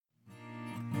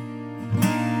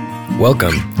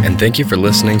Welcome, and thank you for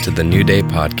listening to the New Day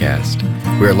podcast.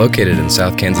 We are located in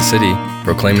South Kansas City,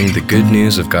 proclaiming the good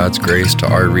news of God's grace to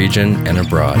our region and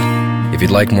abroad. If you'd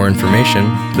like more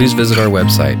information, please visit our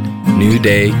website,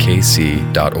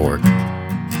 newdaykc.org.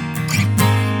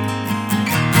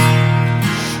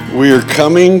 We are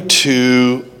coming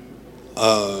to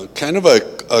kind of a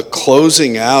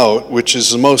closing out, which is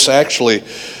the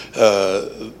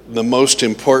most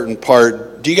important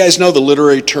part. Do you guys know the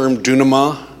literary term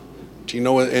dunamai? Do you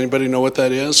know anybody know what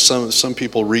that is? Some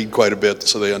people read quite a bit,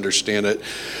 so they understand it.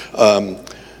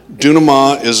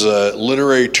 Dunamai is a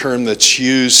literary term that's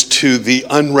used to the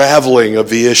unraveling of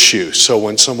the issue. So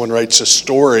when someone writes a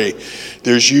story,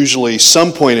 there's usually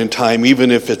some point in time,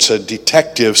 even if it's a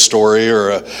detective story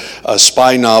or a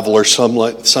spy novel or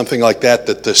something like that,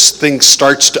 that this thing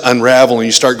starts to unravel and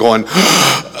you start going,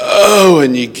 oh,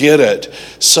 and you get it.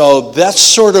 So that's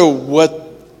sort of what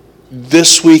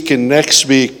this week and next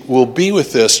week will be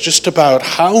with this, just about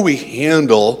how we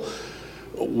handle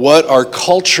what our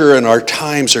culture and our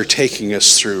times are taking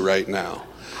us through right now.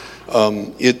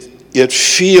 It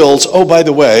feels, oh, by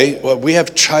the way, we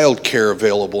have childcare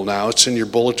available now. It's in your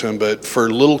bulletin, but for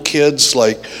little kids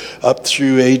like up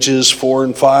through ages 4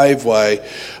 and 5,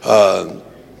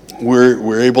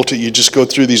 we're able to, you just go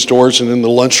through these doors and in the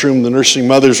lunchroom, the nursing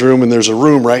mother's room, and there's a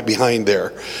room right behind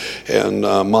there. And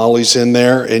Molly's in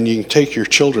there, and you can take your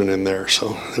children in there.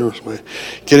 So there was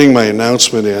getting my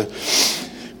announcement in.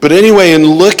 But anyway, in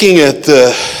looking at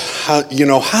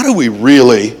how do we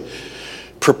really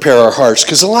prepare our hearts?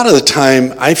 Because a lot of the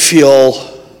time I feel,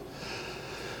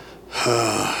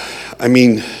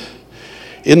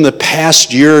 in the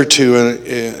past year or two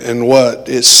and what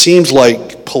it seems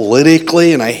like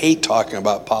politically, and I hate talking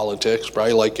about politics,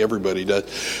 probably like everybody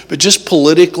does, but just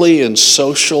politically and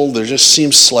social, there just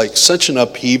seems like such an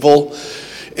upheaval.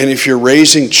 And if you're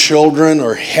raising children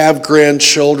or have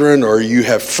grandchildren or you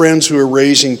have friends who are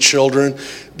raising children,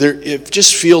 it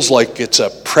just feels like it's a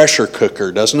pressure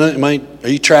cooker, doesn't it? Are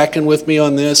you tracking with me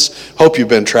on this? Hope you've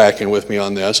been tracking with me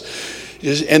on this.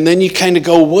 And then you kind of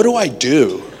go, what do I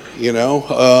do?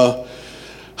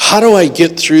 How do I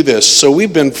get through this? So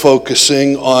we've been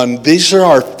focusing on, these are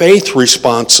our faith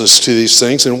responses to these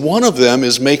things, and one of them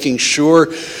is making sure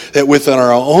that within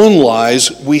our own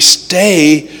lives, we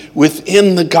stay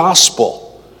within the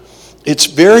gospel. It's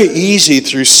very easy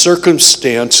through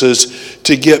circumstances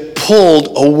to get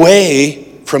pulled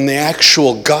away from the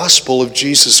actual gospel of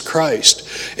Jesus Christ.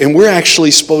 And we're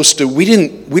actually supposed to, we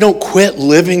don't quit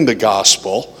living the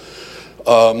gospel.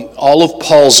 All of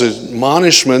Paul's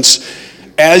admonishments,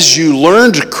 as you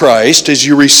learned Christ, as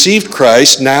you received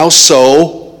Christ, now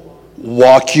so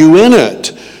walk you in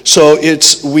it. So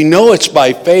we know it's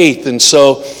by faith, and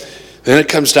so then it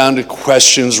comes down to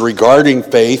questions regarding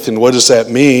faith and what does that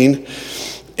mean.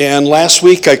 And last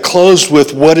week I closed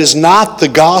with what is not the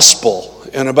gospel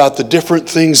and about the different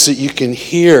things that you can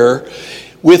hear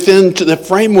within the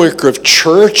framework of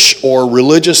church or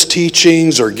religious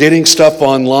teachings or getting stuff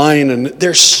online. And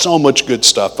there's so much good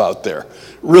stuff out there.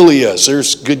 Really is.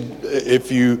 There's good,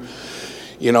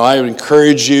 I would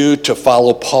encourage you to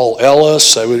follow Paul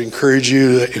Ellis. I would encourage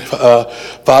you to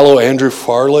follow Andrew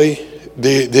Farley.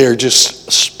 They're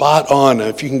just spot on.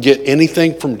 If you can get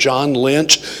anything from John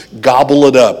Lynch, gobble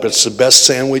it up. It's the best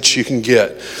sandwich you can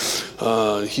get.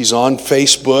 He's on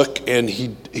Facebook, and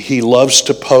he loves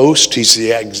to post.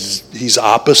 He's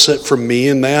opposite from me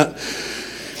in that.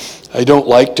 I don't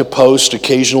like to post.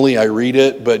 Occasionally I read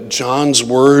it, but John's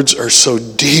words are so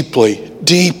deeply,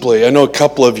 I know a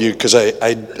couple of you, because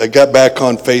I got back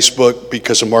on Facebook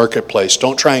because of Marketplace.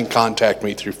 Don't try and contact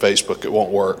me through Facebook. It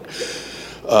won't work.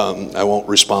 I won't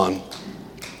respond.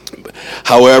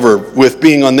 However, with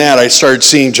being on that, I started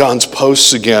seeing John's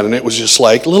posts again, and it was just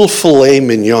like little filet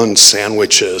mignon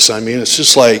sandwiches. It's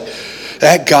just like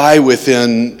that guy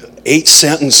within 8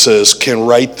 sentences can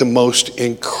write the most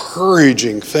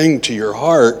encouraging thing to your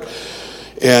heart.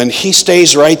 And he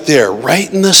stays right there, right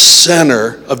in the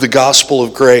center of the gospel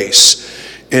of grace.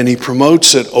 And he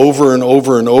promotes it over and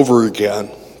over and over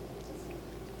again.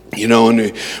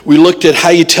 And we looked at how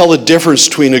you tell the difference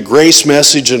between a grace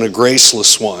message and a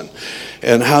graceless one,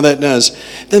 and how that does.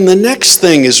 Then the next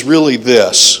thing is really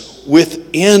this.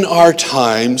 Within our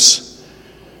times,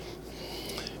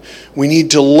 we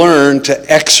need to learn to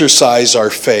exercise our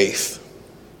faith.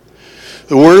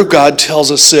 The Word of God tells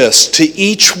us this: to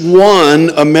each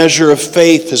one a measure of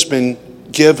faith has been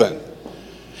given.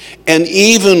 And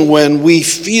even when we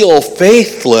feel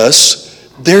faithless,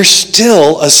 there's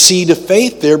still a seed of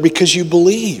faith there because you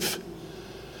believe.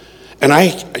 And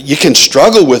you can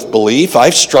struggle with belief.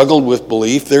 I've struggled with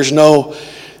belief. There's no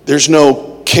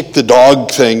don't kick the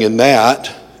dog thing in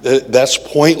that. That's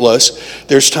pointless.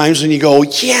 There's times when you go,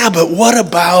 yeah, but what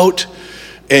about,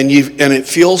 and it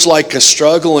feels like a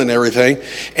struggle and everything.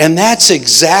 And that's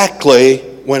exactly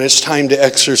when it's time to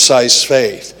exercise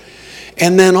faith.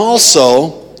 And then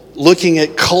also looking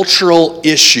at cultural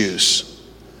issues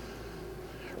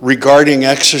regarding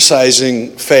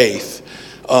exercising faith.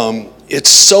 It's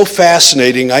so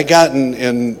fascinating.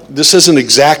 And this isn't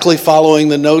exactly following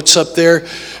the notes up there,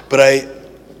 but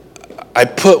I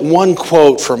put one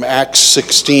quote from Acts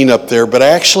 16 up there, but I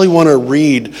actually want to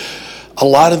read a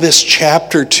lot of this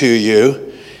chapter to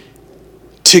you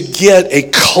to get a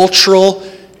cultural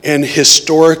and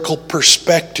historical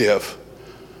perspective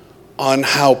on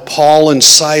how Paul and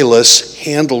Silas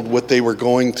handled what they were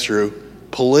going through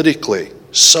politically,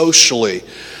 socially,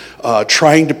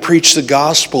 trying to preach the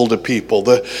gospel to people.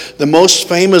 The most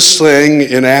famous thing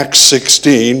in Acts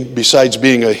 16, besides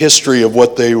being a history of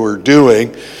what they were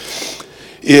doing,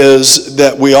 is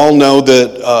that we all know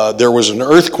that there was an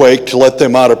earthquake to let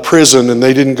them out of prison, and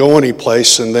they didn't go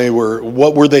anyplace. And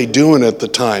what were they doing at the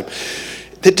time?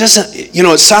 That doesn't,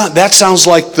 that sounds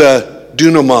like the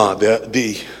dunamai,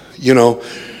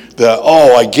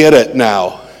 I get it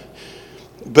now.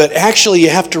 But actually, you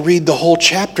have to read the whole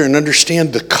chapter and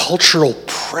understand the cultural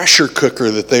pressure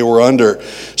cooker that they were under.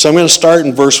 So I'm going to start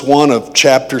in verse 1 of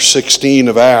chapter 16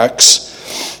 of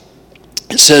Acts.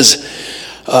 It says,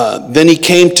 then he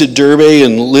came to Derbe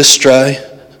and Lystra,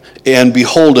 and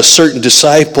behold, a certain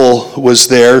disciple was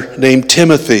there named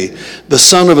Timothy, the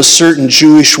son of a certain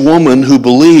Jewish woman who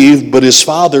believed, but his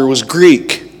father was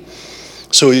Greek.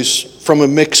 So he's from a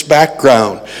mixed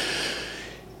background.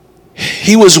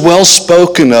 He was well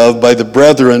spoken of by the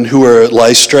brethren who were at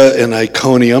Lystra and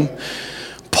Iconium.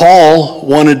 Paul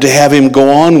wanted to have him go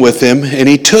on with him, and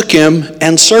he took him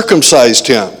and circumcised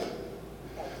him.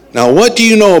 Now, what do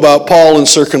you know about Paul and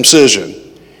circumcision?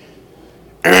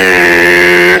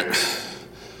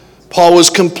 Paul was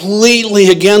completely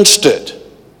against it.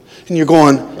 And you're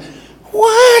going,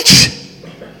 what?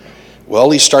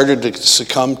 Well, he started to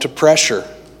succumb to pressure.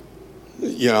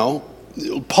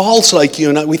 Paul's like you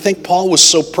and I. We think Paul was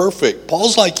so perfect.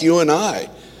 Paul's like you and I.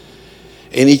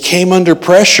 And he came under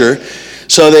pressure.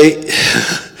 So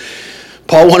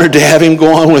Paul wanted to have him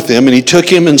go on with him, and he took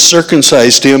him and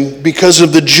circumcised him because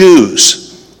of the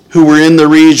Jews who were in the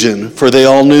region, for they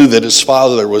all knew that his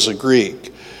father was a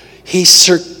Greek. He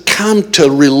succumbed to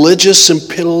religious and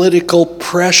political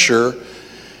pressure,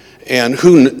 and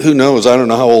who knows, I don't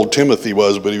know how old Timothy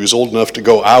was, but he was old enough to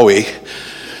go owie.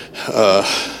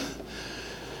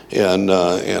 And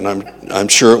I'm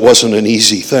sure it wasn't an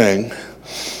easy thing.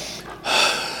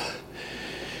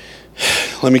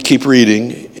 Let me keep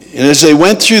reading. And as they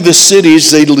went through the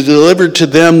cities, they delivered to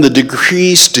them the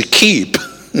decrees to keep.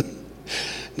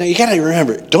 Now you got to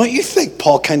remember, don't you think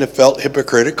Paul kind of felt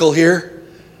hypocritical here?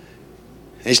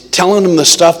 He's telling them the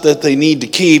stuff that they need to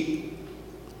keep,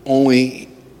 only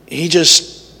he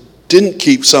just didn't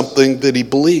keep something that he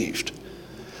believed.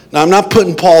 Now, I'm not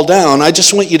putting Paul down. I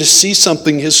just want you to see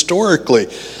something historically.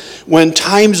 When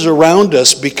times around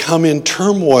us become in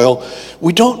turmoil,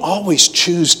 we don't always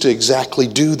choose to exactly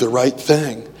do the right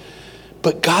thing.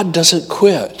 But God doesn't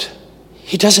quit.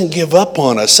 He doesn't give up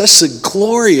on us. That's the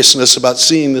gloriousness about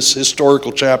seeing this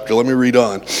historical chapter. Let me read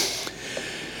on.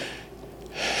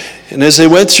 And as they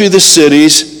went through the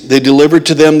cities, they delivered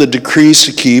to them the decrees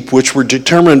to keep, which were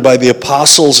determined by the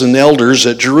apostles and elders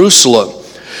at Jerusalem.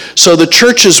 So the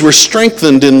churches were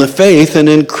strengthened in the faith and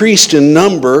increased in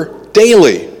number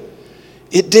daily.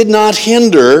 It did not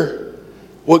hinder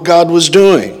what God was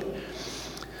doing.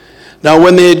 Now,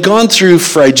 when they had gone through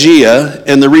Phrygia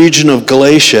and the region of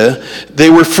Galatia,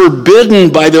 they were forbidden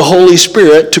by the Holy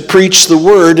Spirit to preach the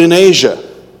word in Asia.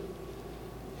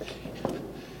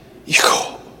 You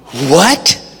go,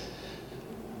 what?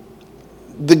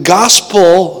 The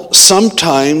gospel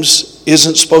sometimes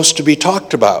isn't supposed to be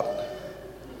talked about.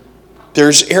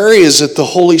 There's areas that the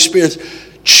Holy Spirit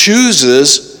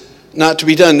chooses not to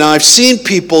be done. Now, I've seen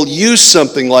people use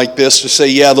something like this to say,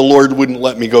 yeah, the Lord wouldn't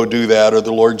let me go do that, or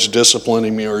the Lord's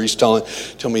disciplining me, or he's telling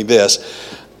me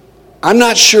this. I'm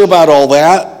not sure about all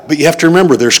that, but you have to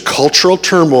remember there's cultural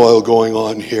turmoil going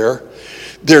on here.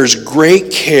 There's great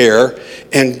care,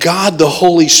 and God, the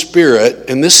Holy Spirit,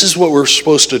 and this is what we're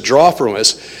supposed to draw from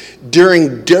us,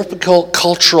 during difficult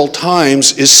cultural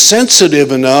times is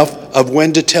sensitive enough of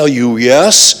when to tell you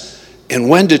yes and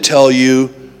when to tell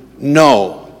you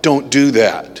no, don't do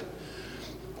that.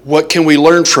 What can we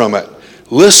learn from it?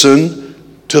 Listen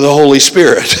to the Holy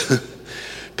Spirit.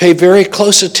 Pay very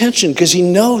close attention because he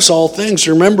knows all things.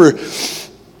 Remember,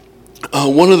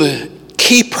 one of the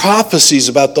key prophecies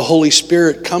about the Holy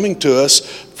Spirit coming to us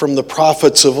from the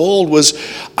prophets of old was,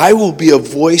 I will be a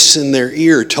voice in their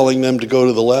ear telling them to go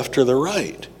to the left or the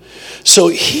right. So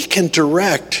he can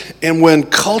direct, and when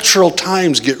cultural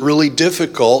times get really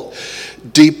difficult,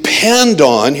 depend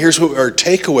on, here's what our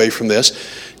takeaway from this,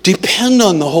 depend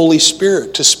on the Holy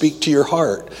Spirit to speak to your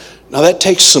heart. Now that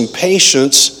takes some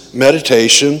patience,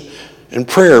 meditation, and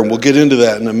prayer, and we'll get into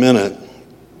that in a minute.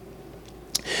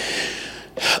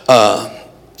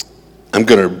 I'm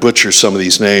going to butcher some of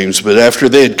these names, but after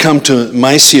they had come to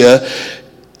Mysia,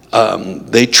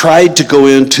 they tried to go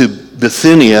into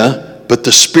Bithynia, but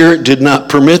the Spirit did not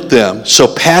permit them. So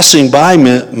passing by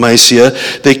Mysia,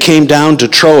 they came down to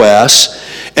Troas,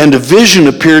 and a vision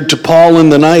appeared to Paul in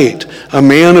the night. A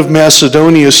man of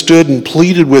Macedonia stood and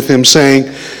pleaded with him, saying,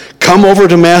 "Come over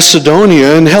to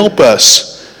Macedonia and help us."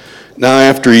 Now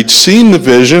after he'd seen the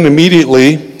vision,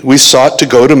 immediately we sought to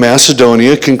go to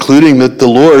Macedonia, concluding that the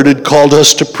Lord had called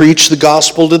us to preach the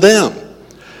gospel to them.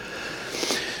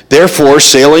 Therefore,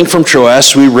 sailing from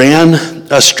Troas, we ran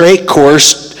a straight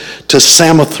course to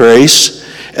Samothrace,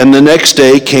 and the next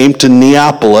day came to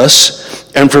Neapolis,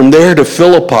 and from there to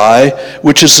Philippi,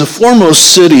 which is the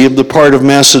foremost city of the part of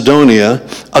Macedonia,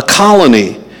 a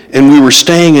colony, and we were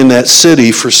staying in that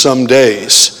city for some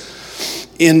days.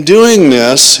 In doing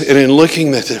this, and in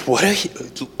looking at it,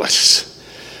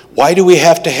 why do we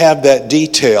have to have that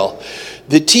detail?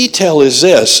 The detail is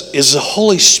this, is the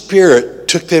Holy Spirit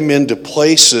took them into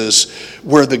places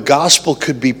where the gospel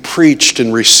could be preached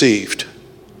and received.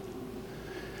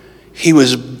 He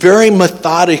was very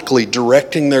methodically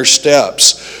directing their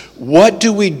steps. What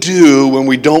do we do when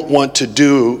we don't want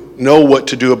to know what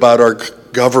to do about our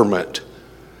government?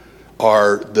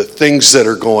 Are the things that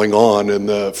are going on and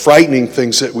the frightening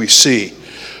things that we see.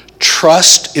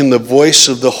 Trust in the voice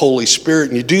of the Holy Spirit,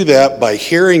 and you do that by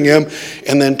hearing Him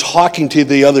and then talking to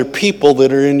the other people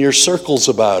that are in your circles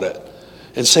about it.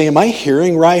 And say, am I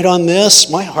hearing right on this?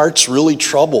 My heart's really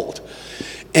troubled.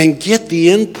 And get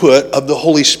the input of the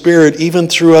Holy Spirit even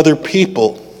through other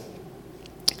people.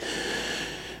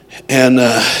 And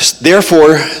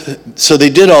therefore, so they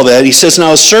did all that. He says,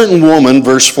 now a certain woman,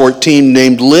 verse 14,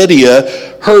 named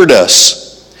Lydia, heard us.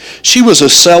 She was a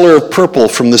seller of purple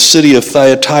from the city of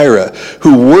Thyatira,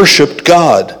 who worshiped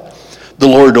God. The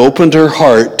Lord opened her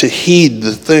heart to heed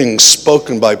the things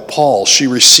spoken by Paul. She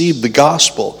received the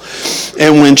gospel.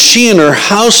 And when she and her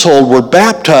household were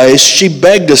baptized, she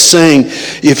begged us, saying,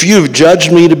 if you have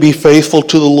judged me to be faithful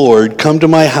to the Lord, come to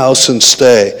my house and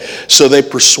stay. So they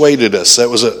persuaded us.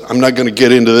 I'm not going to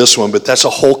get into this one, but that's a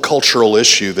whole cultural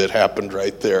issue that happened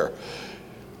right there.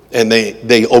 And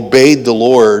they obeyed the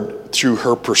Lord through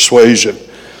her persuasion.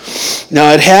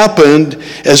 Now it happened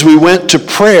as we went to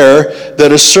prayer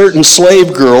that a certain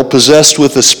slave girl possessed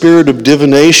with a spirit of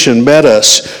divination met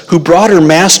us, who brought her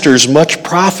masters much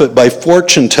profit by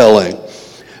fortune telling.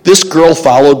 This girl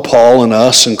followed Paul and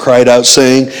us and cried out,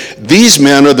 saying, these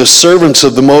men are the servants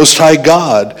of the Most High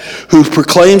God, who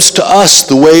proclaims to us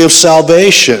the way of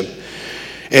salvation.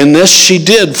 And this she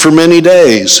did for many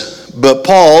days. But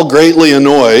Paul, greatly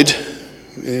annoyed,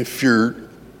 if you've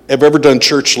ever done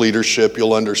church leadership,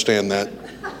 you'll understand that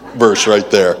verse right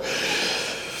there.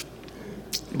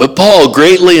 But Paul,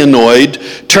 greatly annoyed,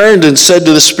 turned and said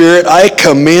to the Spirit, I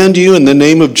command you in the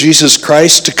name of Jesus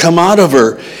Christ to come out of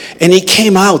her. And he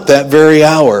came out that very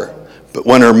hour. But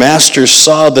when her masters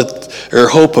saw that her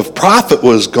hope of profit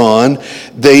was gone,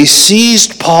 they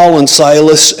seized Paul and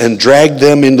Silas and dragged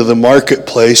them into the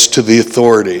marketplace to the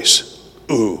authorities.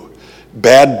 Ooh,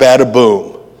 bada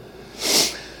boom.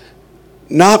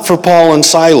 Not for Paul and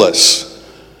Silas.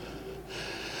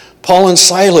 Paul and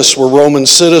Silas were Roman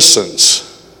citizens.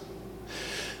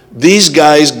 These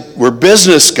guys were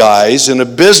business guys in a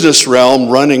business realm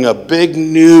running a big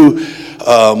new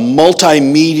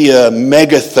multimedia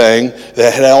mega thing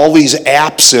that had all these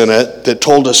apps in it that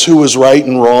told us who was right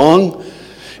and wrong.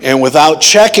 And without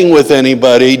checking with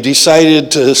anybody,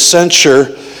 decided to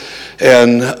censure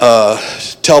and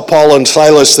tell Paul and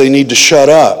Silas they need to shut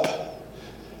up.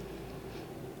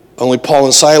 Only Paul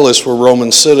and Silas were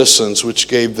Roman citizens, which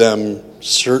gave them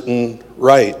certain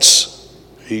rights.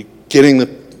 Are you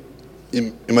getting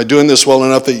am I doing this well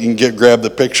enough that you can grab the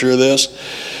picture of this?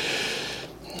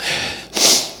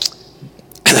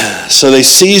 So they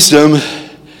seized them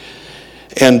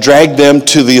and dragged them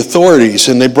to the authorities,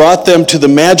 and they brought them to the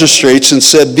magistrates and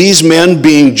said, these men,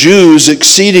 being Jews,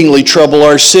 exceedingly trouble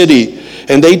our city.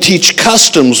 And they teach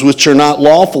customs which are not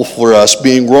lawful for us,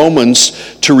 being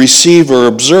Romans, to receive or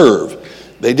observe.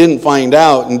 They didn't find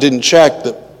out and didn't check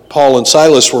that Paul and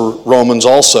Silas were Romans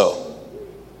also.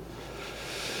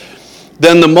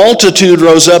 Then the multitude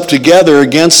rose up together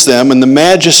against them, and the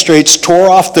magistrates tore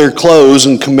off their clothes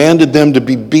and commanded them to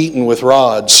be beaten with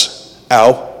rods.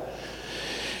 Ow.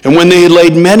 And when they had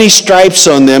laid many stripes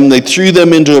on them, they threw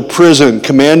them into a prison,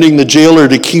 commanding the jailer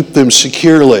to keep them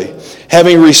securely.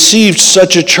 Having received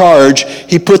such a charge,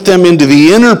 he put them into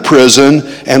the inner prison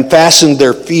and fastened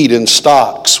their feet in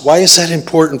stocks. Why is that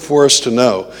important for us to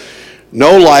know?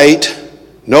 No light,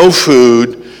 no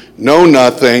food, no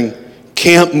nothing,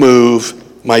 can't move,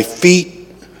 my feet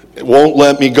won't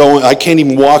let me go. I can't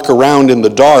even walk around in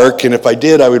the dark, and if I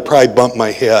did, I would probably bump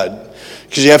my head.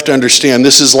 Because you have to understand,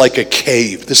 this is like a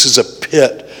cave. This is a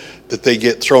pit that they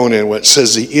get thrown in. When it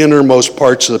says the innermost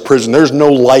parts of the prison, there's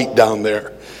no light down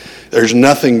there. There's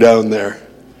nothing down there.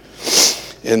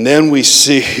 And then we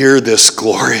see here this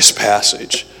glorious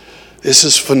passage. This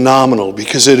is phenomenal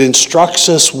because it instructs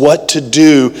us what to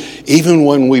do even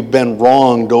when we've been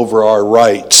wronged over our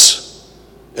rights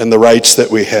and the rights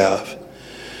that we have.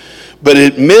 But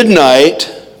at midnight,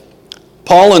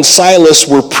 Paul and Silas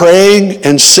were praying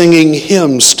and singing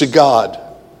hymns to God.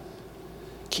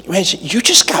 Can you imagine? You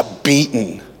just got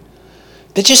beaten.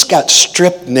 They just got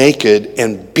stripped naked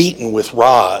and beaten with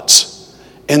rods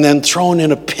and then thrown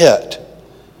in a pit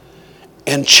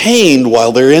and chained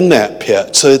while they're in that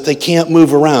pit so that they can't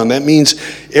move around. That means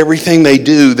everything they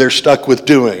do, they're stuck with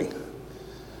doing.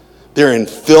 They're in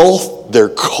filth, they're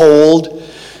cold,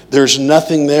 there's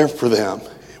nothing there for them.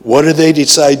 What do they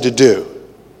decide to do?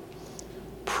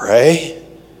 Pray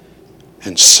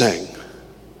and sing.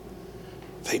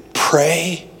 They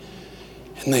pray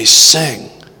and they sing.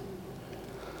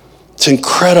 It's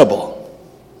incredible.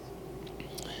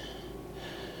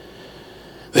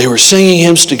 They were singing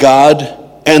hymns to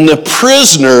God, and the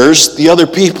prisoners, the other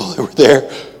people that were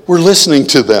there, were listening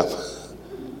to them.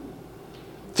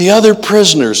 The other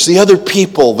prisoners, the other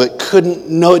people that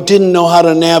didn't know how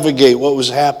to navigate what was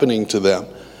happening to them.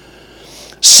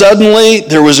 Suddenly,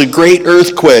 there was a great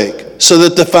earthquake, so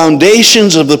that the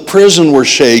foundations of the prison were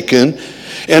shaken,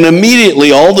 and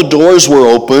immediately all the doors were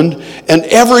opened, and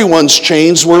everyone's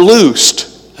chains were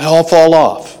loosed. They all fall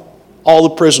off. All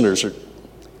the prisoners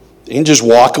they can just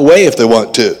walk away if they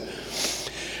want to.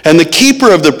 And the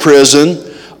keeper of the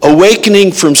prison,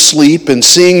 awakening from sleep and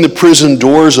seeing the prison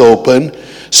doors open,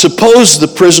 supposed the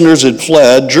prisoners had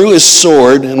fled, drew his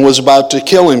sword, and was about to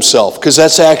kill himself, because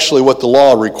that's actually what the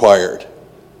law required.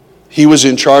 He was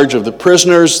in charge of the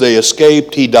prisoners, they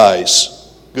escaped, he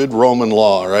dies. Good Roman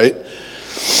law, right?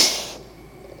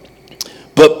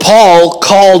 But Paul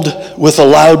called with a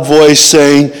loud voice,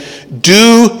 saying,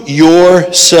 "Do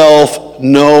yourself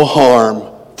no harm,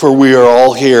 for we are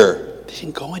all here." They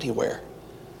didn't go anywhere.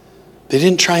 They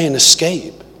didn't try and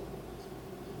escape.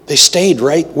 They stayed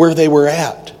right where they were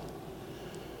at.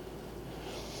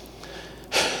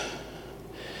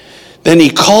 Then he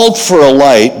called for a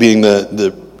light, being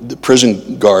the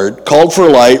prison guard, called for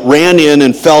a light, ran in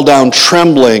and fell down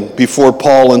trembling before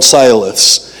Paul and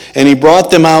Silas. And he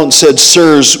brought them out and said,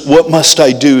 "Sirs, what must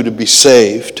I do to be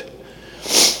saved?"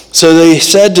 So they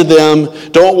said to them,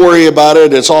 "Don't worry about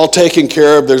it. It's all taken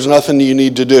care of. There's nothing you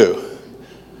need to do."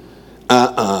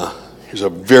 Here's a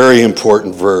very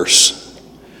important verse.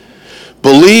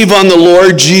 "Believe on the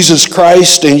Lord Jesus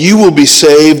Christ and you will be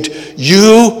saved,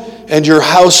 you and your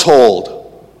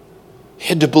household." They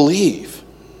had to believe.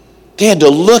 They had to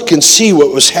look and see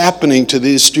what was happening to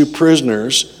these two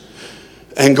prisoners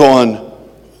and going,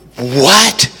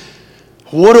 "What?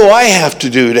 What do I have to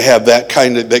do to have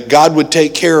that God would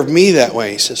take care of me that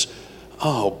way?" He says,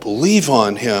 "Oh, believe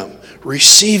on him.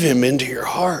 Receive him into your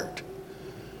heart."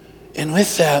 And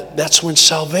with that, that's when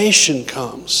salvation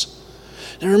comes.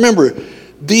 Now remember,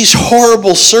 these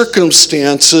horrible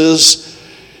circumstances,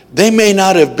 they may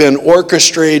not have been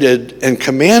orchestrated and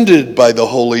commanded by the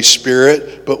Holy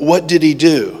Spirit, but what did he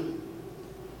do?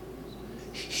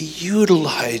 He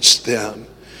utilized them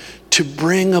to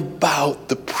bring about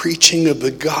the preaching of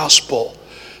the gospel,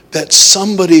 that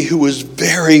somebody who was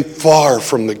very far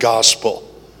from the gospel.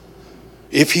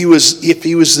 If he was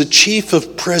the chief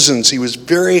of prisons, he was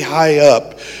very high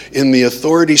up in the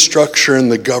authority structure in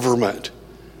the government.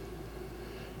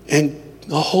 And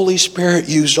the Holy Spirit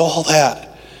used all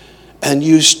that and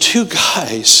used two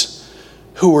guys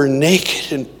who were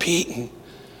naked and beaten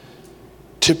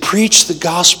to preach the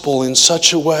gospel in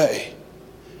such a way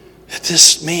that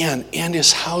this man and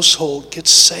his household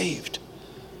gets saved.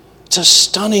 It's a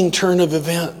stunning turn of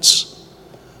events.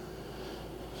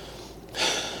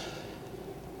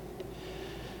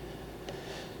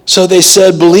 So they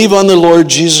said, "Believe on the Lord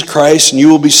Jesus Christ and you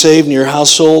will be saved in your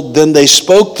household." Then they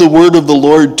spoke the word of the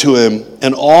Lord to him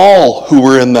and all who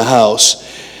were in the house.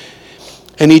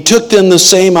 And he took them the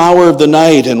same hour of the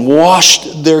night and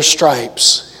washed their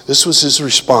stripes. This was his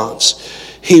response.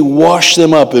 He washed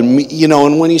them up. And,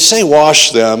 and when you say wash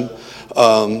them,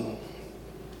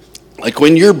 like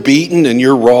when you're beaten and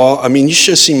you're raw, you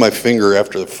should have seen my finger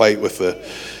after the fight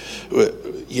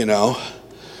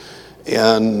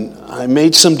and I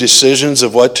made some decisions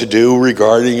of what to do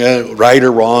regarding it, right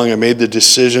or wrong. I made the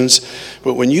decisions.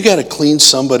 But when you got to clean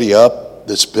somebody up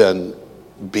that's been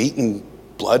beaten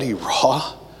bloody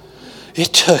raw,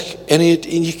 can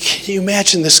you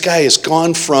imagine this guy has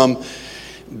gone from,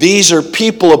 these are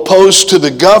people opposed to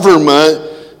the government,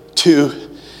 to,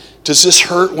 does this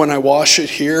hurt when I wash it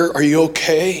here? Are you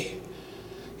okay?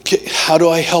 How do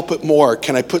I help it more?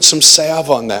 Can I put some salve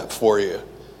on that for you?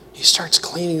 He starts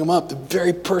cleaning them up. The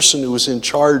very person who was in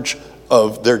charge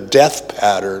of their death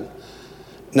pattern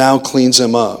now cleans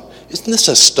them up. Isn't this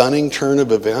a stunning turn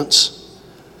of events?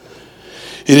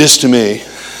 It is to me.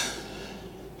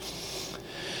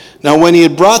 Now, when he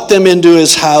had brought them into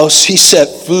his house, he set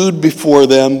food before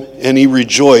them, and he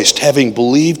rejoiced, having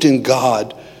believed in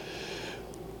God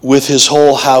with his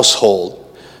whole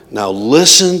household. Now,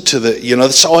 listen to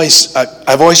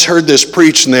I've always heard this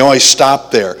preached, and they always stop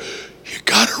there. You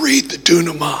got to read the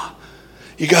Dunamah.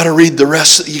 You got to read the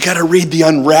rest. You got to read the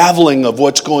unraveling of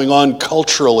what's going on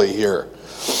culturally here.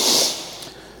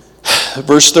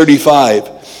 Verse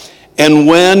 35. And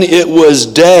when it was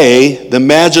day, the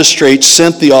magistrates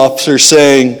sent the officers,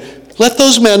 saying, let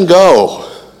those men go.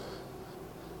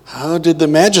 How did the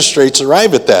magistrates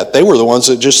arrive at that? They were the ones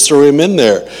that just threw him in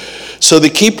there. So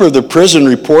the keeper of the prison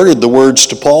reported the words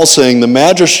to Paul, saying, the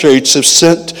magistrates have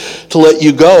sent to let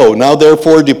you go. Now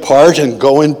therefore depart and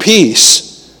go in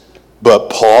peace. But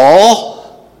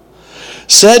Paul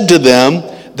said to them,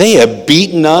 they have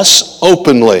beaten us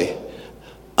openly,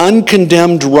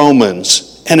 uncondemned Romans,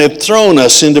 and have thrown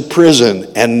us into prison.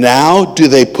 And now do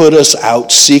they put us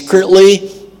out secretly?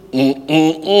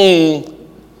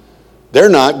 They're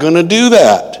not going to do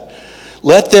that.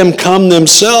 Let them come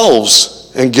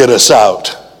themselves and get us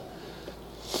out.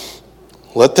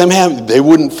 Let them they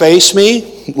wouldn't face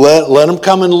me. Let them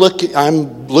come and look at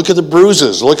the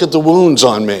bruises, look at the wounds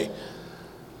on me.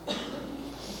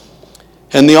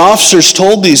 And the officers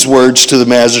told these words to the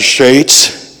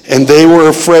magistrates, and they were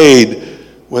afraid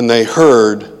when they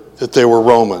heard that they were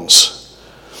Romans.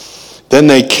 Then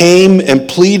they came and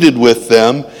pleaded with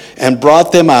them and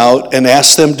brought them out and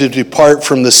asked them to depart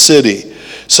from the city.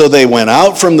 So they went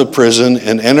out from the prison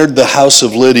and entered the house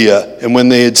of Lydia. And when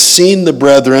they had seen the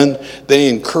brethren, they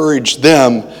encouraged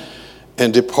them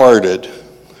and departed.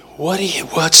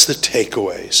 What's the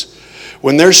takeaways?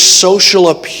 When there's social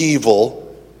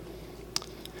upheaval,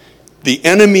 the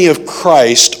enemy of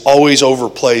Christ always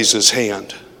overplays his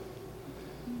hand.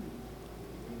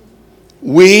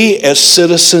 We, as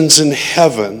citizens in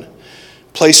heaven,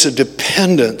 place a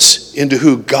dependence into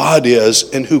who God is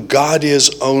and who God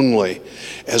is only,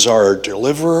 as our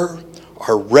deliverer,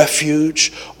 our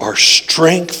refuge, our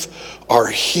strength, our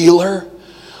healer.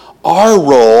 Our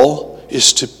role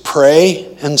is to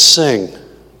pray and sing.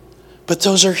 But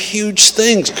those are huge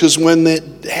things, because when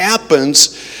it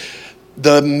happens,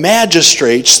 the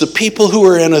magistrates, the people who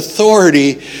are in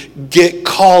authority, get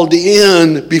called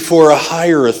in before a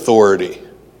higher authority.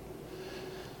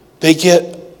 They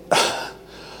get,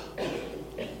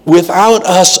 without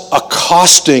us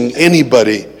accosting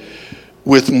anybody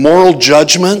with moral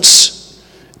judgments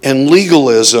and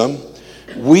legalism,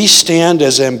 we stand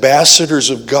as ambassadors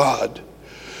of God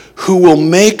who will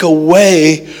make a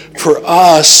way for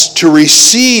us to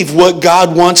receive what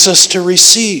God wants us to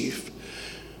receive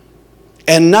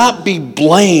and not be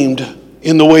blamed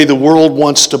in the way the world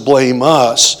wants to blame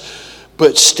us,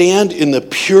 but stand in the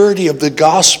purity of the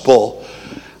gospel.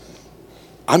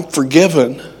 I'm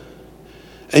forgiven,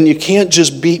 and you can't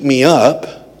just beat me up.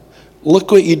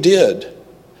 Look what you did.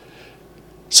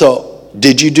 So,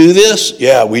 did you do this?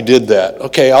 Yeah, we did that.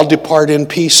 Okay, I'll depart in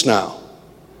peace now.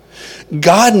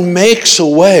 God makes a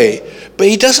way, but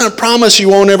he doesn't promise you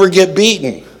won't ever get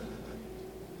beaten.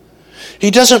 He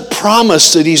doesn't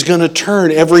promise that he's going to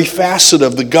turn every facet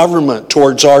of the government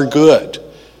towards our good.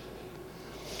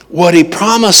 What he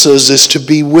promises is to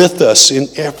be with us in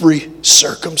every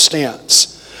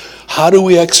circumstance. How do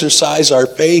we exercise our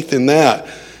faith in that?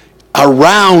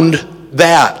 Around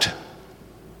that.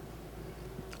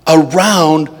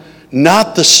 Around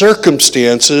not the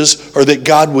circumstances, or that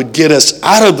God would get us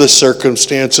out of the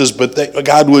circumstances, but that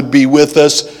God would be with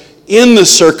us in the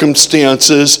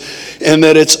circumstances, and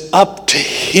that it's up to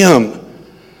him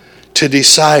to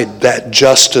decide that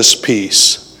justice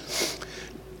piece.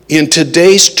 In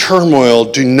today's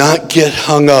turmoil, do not get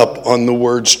hung up up on the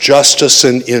words justice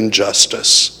and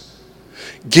injustice.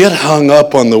 Get hung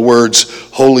up on the words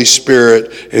Holy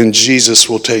Spirit and Jesus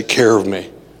will take care of me.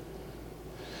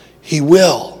 He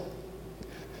will.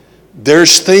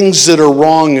 There's things that are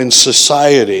wrong in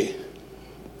society,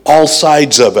 all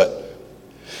sides of it.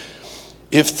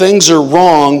 If things are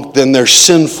wrong, then they're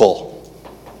sinful.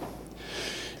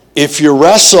 If you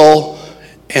wrestle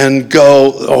and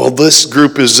go, oh, this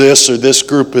group is this or this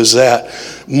group is that,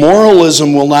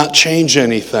 moralism will not change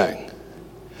anything.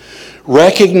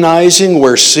 Recognizing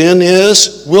where sin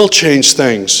is will change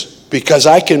things, because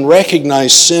I can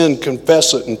recognize sin,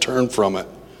 confess it, and turn from it.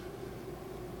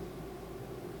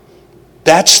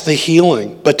 That's the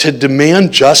healing. But to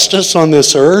demand justice on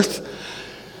this earth,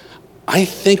 I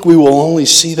think we will only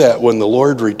see that when the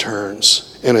Lord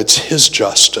returns, and it's His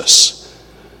justice.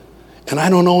 And I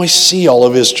don't always see all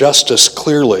of His justice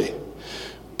clearly,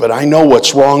 but I know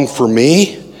what's wrong for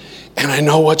me, and I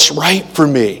know what's right for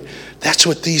me. That's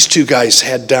what these two guys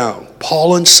had down.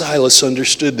 Paul and Silas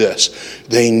understood this.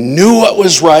 They knew what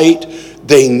was right.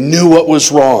 They knew what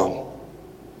was wrong.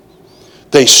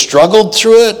 They struggled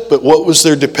through it, but what was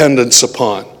their dependence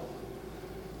upon?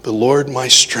 The Lord, my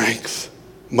strength,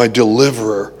 my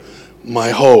deliverer, my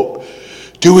hope.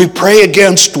 Do we pray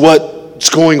against what's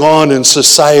going on in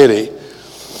society?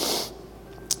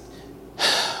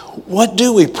 What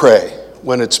do we pray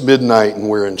when it's midnight and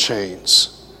we're in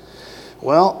chains?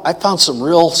 Well, I found some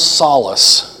real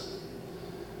solace.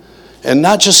 And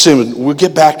not just we'll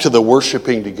get back to the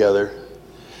worshiping together.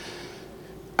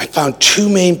 I found two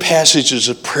main passages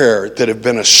of prayer that have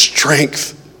been a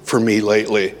strength for me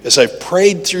lately. As I've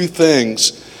prayed through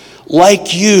things,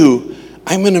 like you,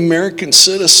 I'm an American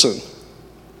citizen.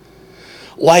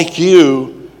 Like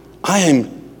you, I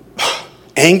am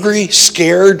angry,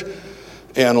 scared,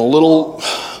 and a little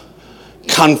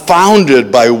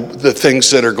confounded by the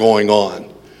things that are going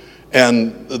on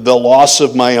and the loss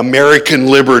of my American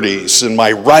liberties and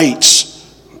my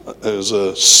rights as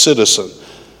a citizen.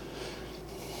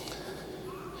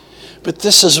 But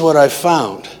this is what I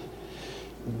found.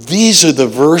 These are the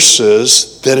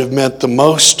verses that have meant the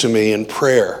most to me in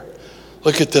prayer.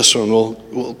 Look at this one.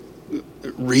 We'll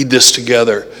read this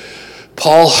together.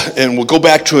 Paul, and we'll go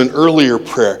back to an earlier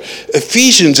prayer.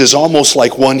 Ephesians is almost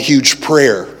like one huge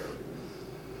prayer.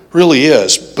 Really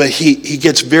is. But he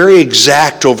gets very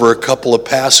exact over a couple of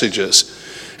passages.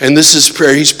 And this is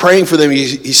prayer. He's praying for them.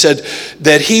 He said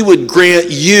that he would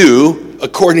grant you,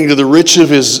 according to the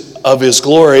riches of his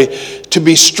glory, to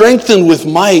be strengthened with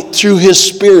might through his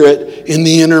Spirit in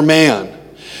the inner man.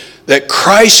 That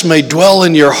Christ may dwell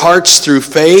in your hearts through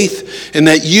faith, and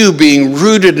that you, being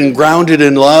rooted and grounded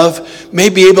in love, may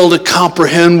be able to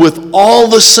comprehend with all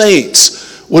the saints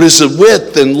what is the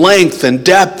width and length and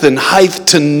depth and height,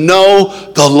 to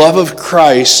know the love of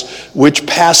Christ which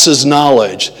passes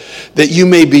knowledge, that you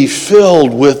may be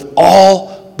filled with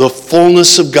all the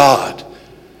fullness of God.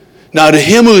 Now to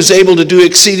him who is able to do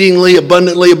exceedingly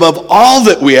abundantly above all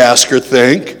that we ask or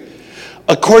think,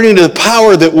 according to the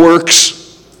power that works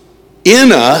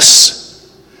in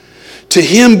us, to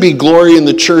him be glory in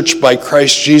the church by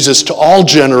Christ Jesus to all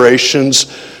generations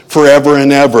forever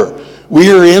and ever.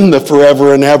 We are in the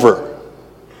forever and ever.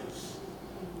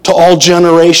 To all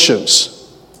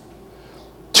generations.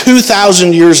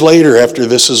 2,000 years later after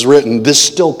this is written, this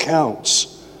still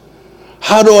counts.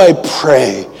 How do I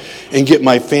pray and get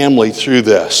my family through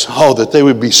this? Oh, that they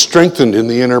would be strengthened in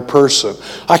the inner person.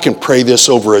 I can pray this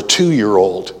over a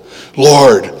 2-year-old.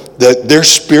 Lord, that their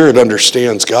spirit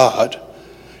understands God.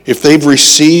 If they've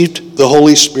received the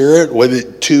Holy Spirit, whether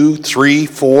 2, 3,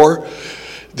 4,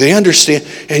 they understand.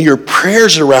 And your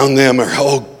prayers around them are,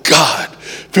 oh God,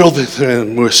 fill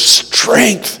them with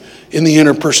strength in the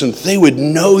inner person. They would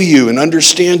know you and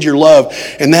understand your love.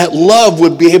 And that love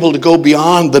would be able to go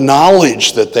beyond the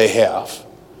knowledge that they have.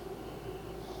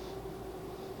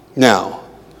 Now,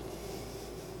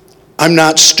 I'm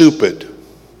not stupid.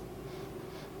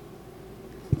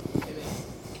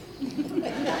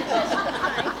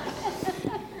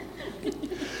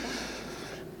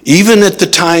 Even at the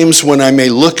times when I may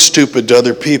look stupid to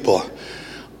other people,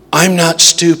 I'm not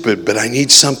stupid, but I need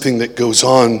something that goes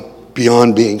on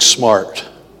beyond being smart.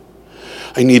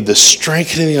 I need the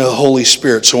strengthening of the Holy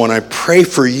Spirit. So when I pray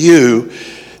for you,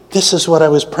 this is what I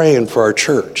was praying for our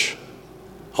church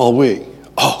all week.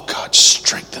 Oh, God,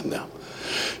 strengthen them.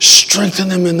 Strengthen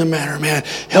them in the matter, man.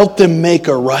 Help them make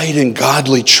a right and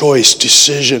godly choice,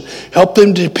 decision. Help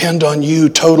them depend on you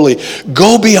totally.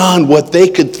 Go beyond what they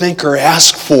could think or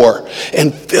ask for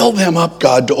and fill them up,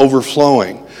 God, to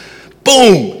overflowing.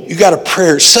 Boom, you got a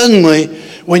prayer. Suddenly,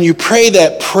 when you pray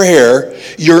that prayer,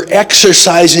 you're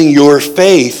exercising your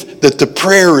faith that the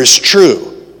prayer is true.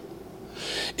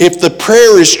 If the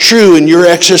prayer is true and you're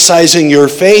exercising your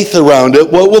faith around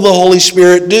it, what will the Holy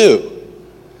Spirit do?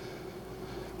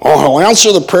 Oh, I'll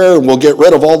answer the prayer and we'll get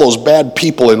rid of all those bad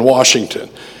people in Washington.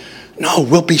 No,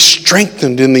 we'll be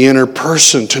strengthened in the inner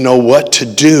person to know what to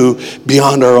do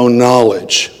beyond our own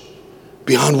knowledge,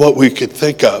 beyond what we could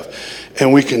think of.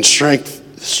 And we can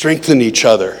strengthen each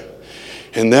other.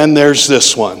 And then there's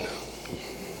this one.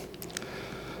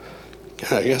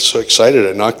 God, I got so excited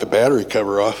I knocked the battery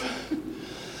cover off.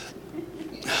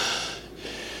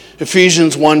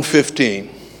 Ephesians 1:15.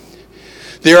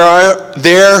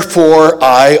 Therefore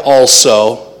I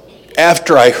also,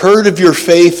 after I heard of your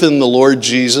faith in the Lord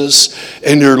Jesus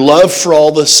and your love for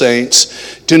all the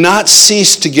saints, do not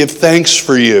cease to give thanks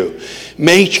for you,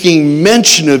 making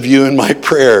mention of you in my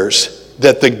prayers,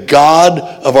 that the God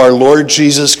of our Lord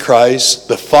Jesus Christ,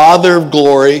 the Father of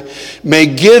glory, may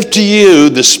give to you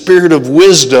the spirit of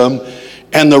wisdom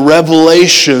and the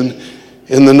revelation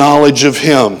in the knowledge of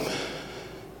him.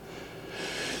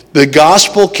 The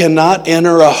gospel cannot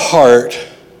enter a heart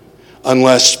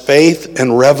unless faith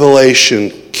and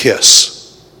revelation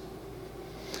kiss.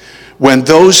 When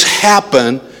those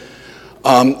happen,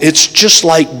 it's just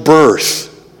like birth.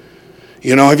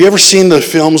 You know, have you ever seen the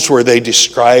films where they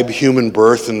describe human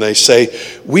birth and they say,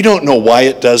 we don't know why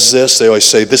it does this. They always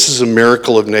say, this is a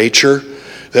miracle of nature,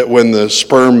 that when the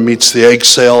sperm meets the egg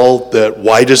cell, that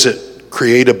why does it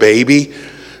create a baby?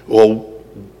 Well,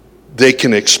 they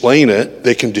can explain it,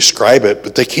 they can describe it,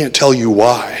 but they can't tell you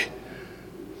why.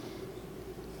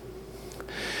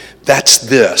 That's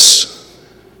this.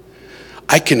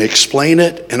 I can explain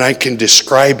it and I can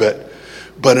describe it,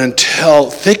 but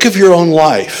think of your own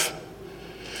life.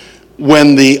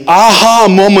 When the aha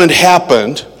moment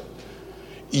happened,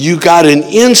 you got an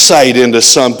insight into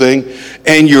something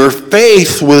and your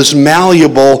faith was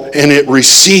malleable and it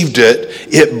received it.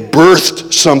 It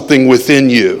birthed something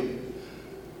within you.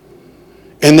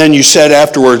 And then you said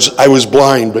afterwards, I was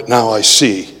blind, but now I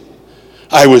see.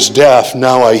 I was deaf,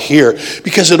 now I hear.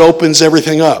 Because it opens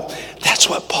everything up. That's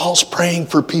what Paul's praying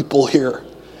for people here.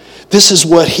 This is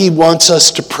what he wants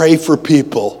us to pray for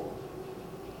people.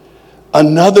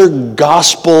 Another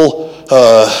gospel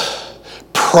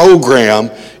program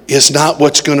is not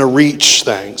what's going to reach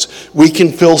things. We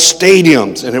can fill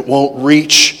stadiums and it won't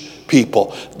reach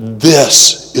people.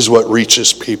 This is what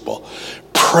reaches people.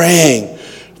 Praying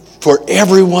for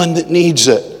everyone that needs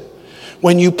it.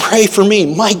 When you pray for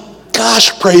me, my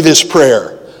gosh, pray this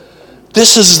prayer.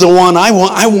 This is the one I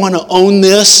want. I want to own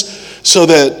this so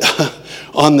that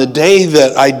on the day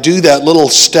that I do that little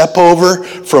step over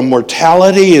from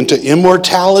mortality into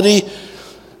immortality,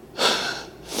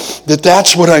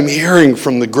 that's what I'm hearing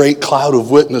from the great cloud of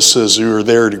witnesses who are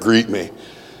there to greet me.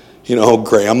 You know,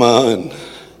 grandma and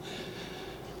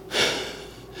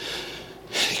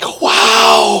you go,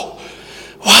 wow,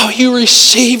 you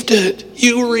received it.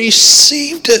 You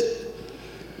received it.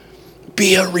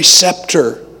 Be a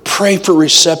receptor. Pray for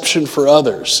reception for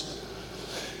others.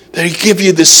 They give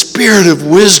you the spirit of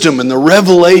wisdom and the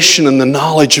revelation and the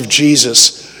knowledge of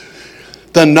Jesus.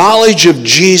 The knowledge of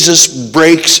Jesus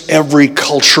breaks every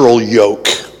cultural yoke.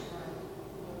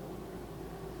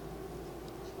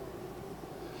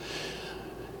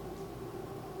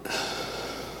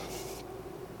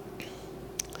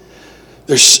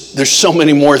 There's so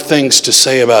many more things to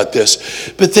say about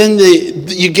this. But then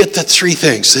you get the three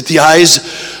things. That the eyes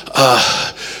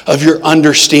of your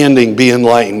understanding be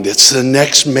enlightened. It's the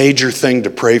next major thing to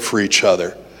pray for each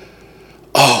other.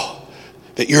 Oh,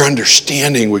 that your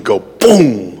understanding would go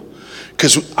boom.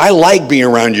 Because I like being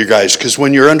around you guys. Because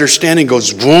when your understanding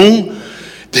goes boom,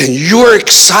 then you're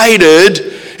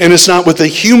excited. And it's not with a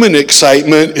human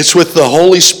excitement, it's with the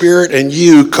Holy Spirit and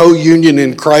you, co-union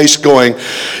in Christ, going,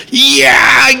 yeah,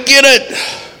 I get it.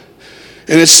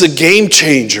 And it's the game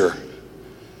changer.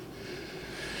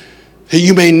 That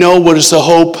you may know what is the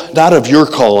hope, not of your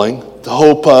calling, the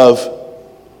hope of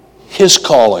his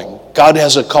calling. God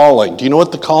has a calling. Do you know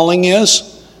what the calling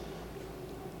is?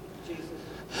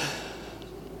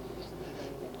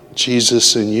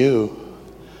 Jesus and you.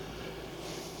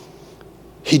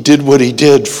 He did what he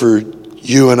did for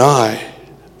you and I.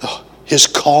 His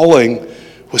calling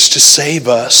was to save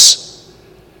us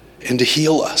and to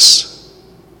heal us.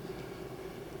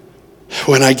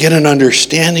 When I get an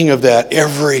understanding of that,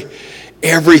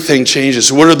 everything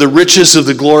changes. What are the riches of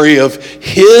the glory of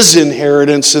his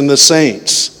inheritance in the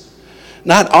saints?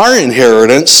 Not our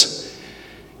inheritance,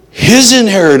 his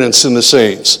inheritance in the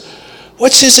saints.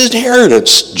 What's his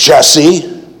inheritance?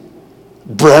 Jesse,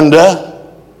 Brenda,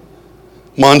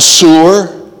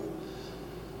 Mansoor.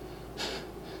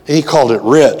 He called it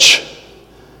rich.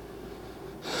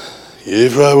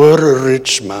 If I were a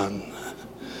rich man.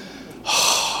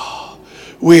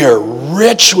 We are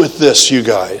rich with this, you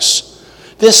guys.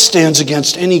 This stands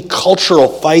against any cultural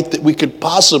fight that we could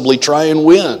possibly try and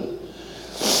win.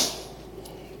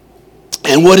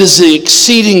 And what is the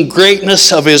exceeding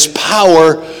greatness of his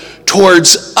power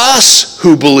towards us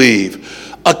who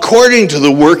believe, according to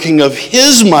the working of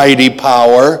his mighty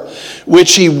power,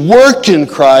 which he worked in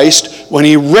Christ when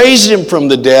he raised him from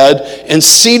the dead and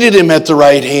seated him at the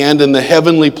right hand in the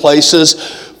heavenly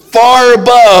places, far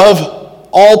above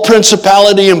all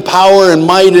principality and power and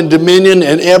might and dominion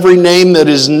and every name that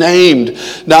is named,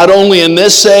 not only in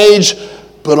this age,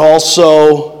 but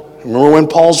also, remember when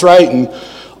Paul's writing,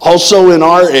 also in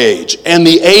our age and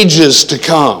the ages to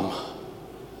come.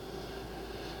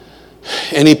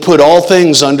 And he put all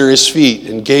things under his feet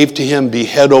and gave to him be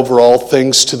head over all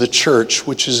things to the church,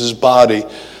 which is his body,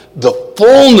 the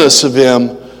fullness of him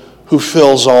who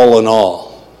fills all in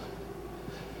all.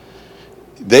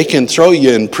 They can throw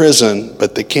you in prison,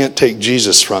 but they can't take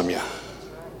Jesus from you.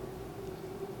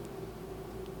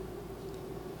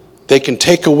 They can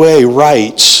take away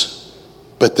rights,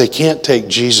 but they can't take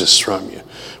Jesus from you.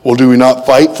 Well, do we not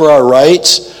fight for our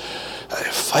rights?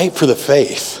 Fight for the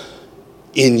faith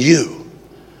in you.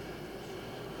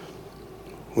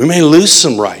 We may lose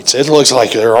some rights. It looks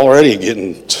like they're already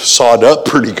getting sawed up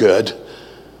pretty good.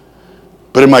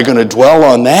 But am I going to dwell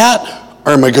on that,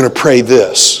 or am I going to pray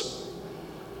this?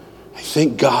 I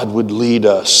think God would lead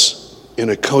us in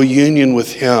a co-union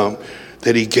with him,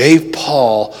 that he gave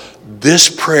Paul this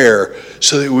prayer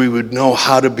so that we would know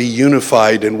how to be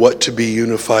unified and what to be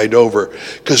unified over.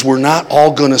 Because we're not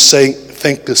all going to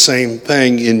think the same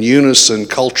thing in unison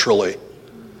culturally.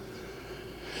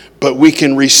 But we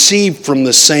can receive from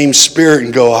the same Spirit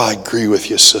and go, I agree with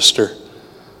you, sister.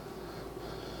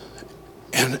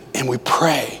 And we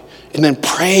pray. And then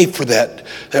pray for that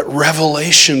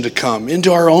revelation to come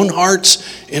into our own hearts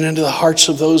and into the hearts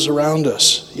of those around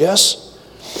us. Yes?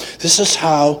 This is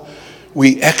how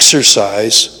we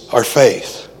exercise our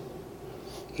faith.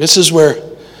 This is where,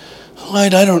 I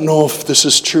don't know if this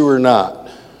is true or not.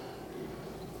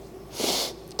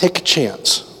 Take a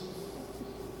chance.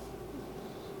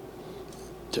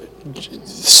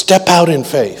 Step out in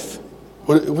faith.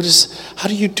 How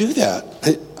do you do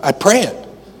that? I pray it.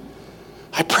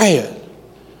 I pray it.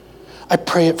 I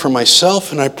pray it for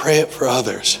myself and I pray it for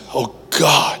others. Oh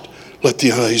God, let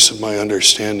the eyes of my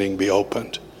understanding be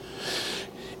opened.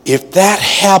 If that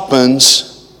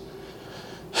happens,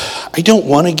 I don't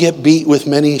want to get beat with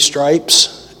many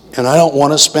stripes and I don't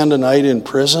want to spend a night in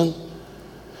prison.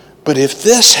 But if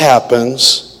this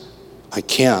happens, I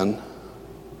can.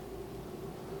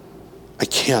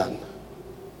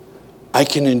 I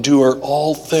can endure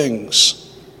all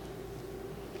things.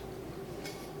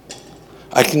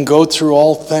 I can go through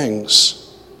all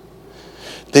things.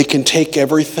 They can take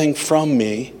everything from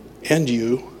me and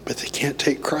you, but they can't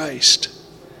take Christ.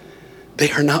 They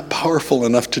are not powerful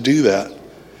enough to do that.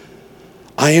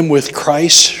 I am with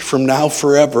Christ from now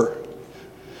forever.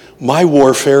 My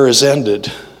warfare is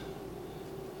ended.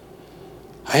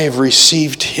 I have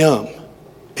received him,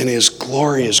 and his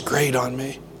glory is great on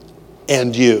me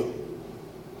and you.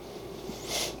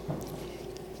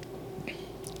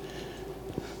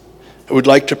 I would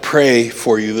like to pray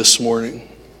for you this morning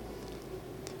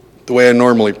the way I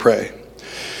normally pray.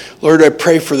 Lord, I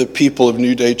pray for the people of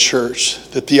New Day Church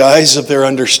that the eyes of their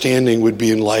understanding would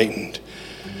be enlightened,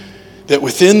 that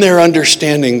within their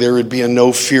understanding there would be a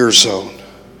no fear zone.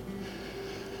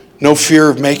 No fear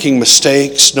of making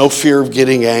mistakes, no fear of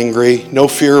getting angry, no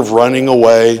fear of running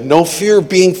away, no fear of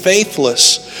being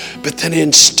faithless, but then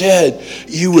instead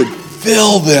you would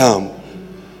fill them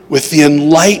with the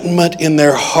enlightenment in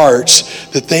their hearts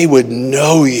that they would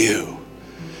know you,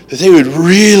 that they would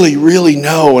really, really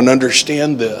know and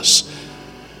understand this,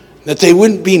 that they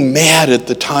wouldn't be mad at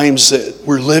the times that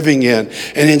we're living in,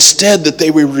 and instead that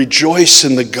they would rejoice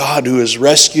in the God who has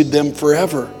rescued them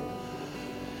forever.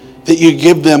 That you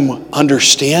give them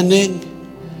understanding,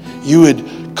 you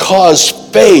would cause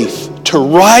faith to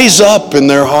rise up in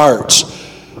their hearts.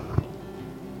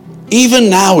 Even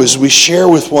now as we share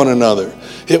with one another,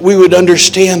 that we would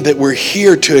understand that we're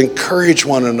here to encourage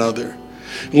one another.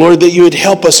 Lord, that you would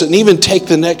help us and even take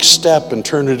the next step and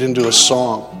turn it into a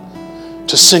song,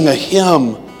 to sing a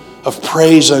hymn of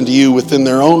praise unto you within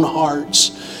their own hearts,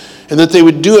 and that they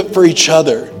would do it for each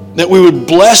other, that we would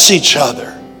bless each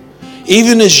other,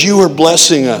 even as you are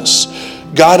blessing us.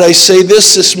 God, I say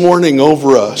this morning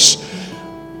over us.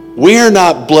 We are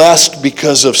not blessed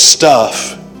because of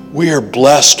stuff. We are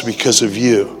blessed because of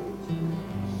you.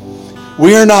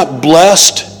 We are not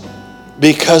blessed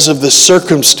because of the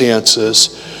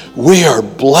circumstances. We are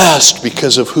blessed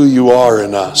because of who you are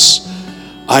in us.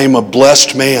 I am a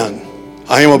blessed man.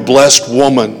 I am a blessed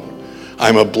woman.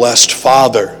 I'm a blessed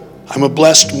father. I'm a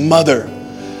blessed mother.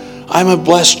 I'm a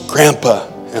blessed grandpa,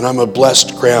 and I'm a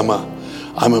blessed grandma.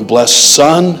 I'm a blessed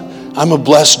son. I'm a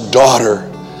blessed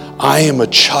daughter. I am a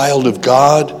child of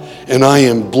God, and I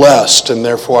am blessed, and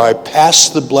therefore I pass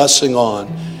the blessing on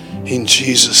in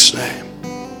Jesus' name.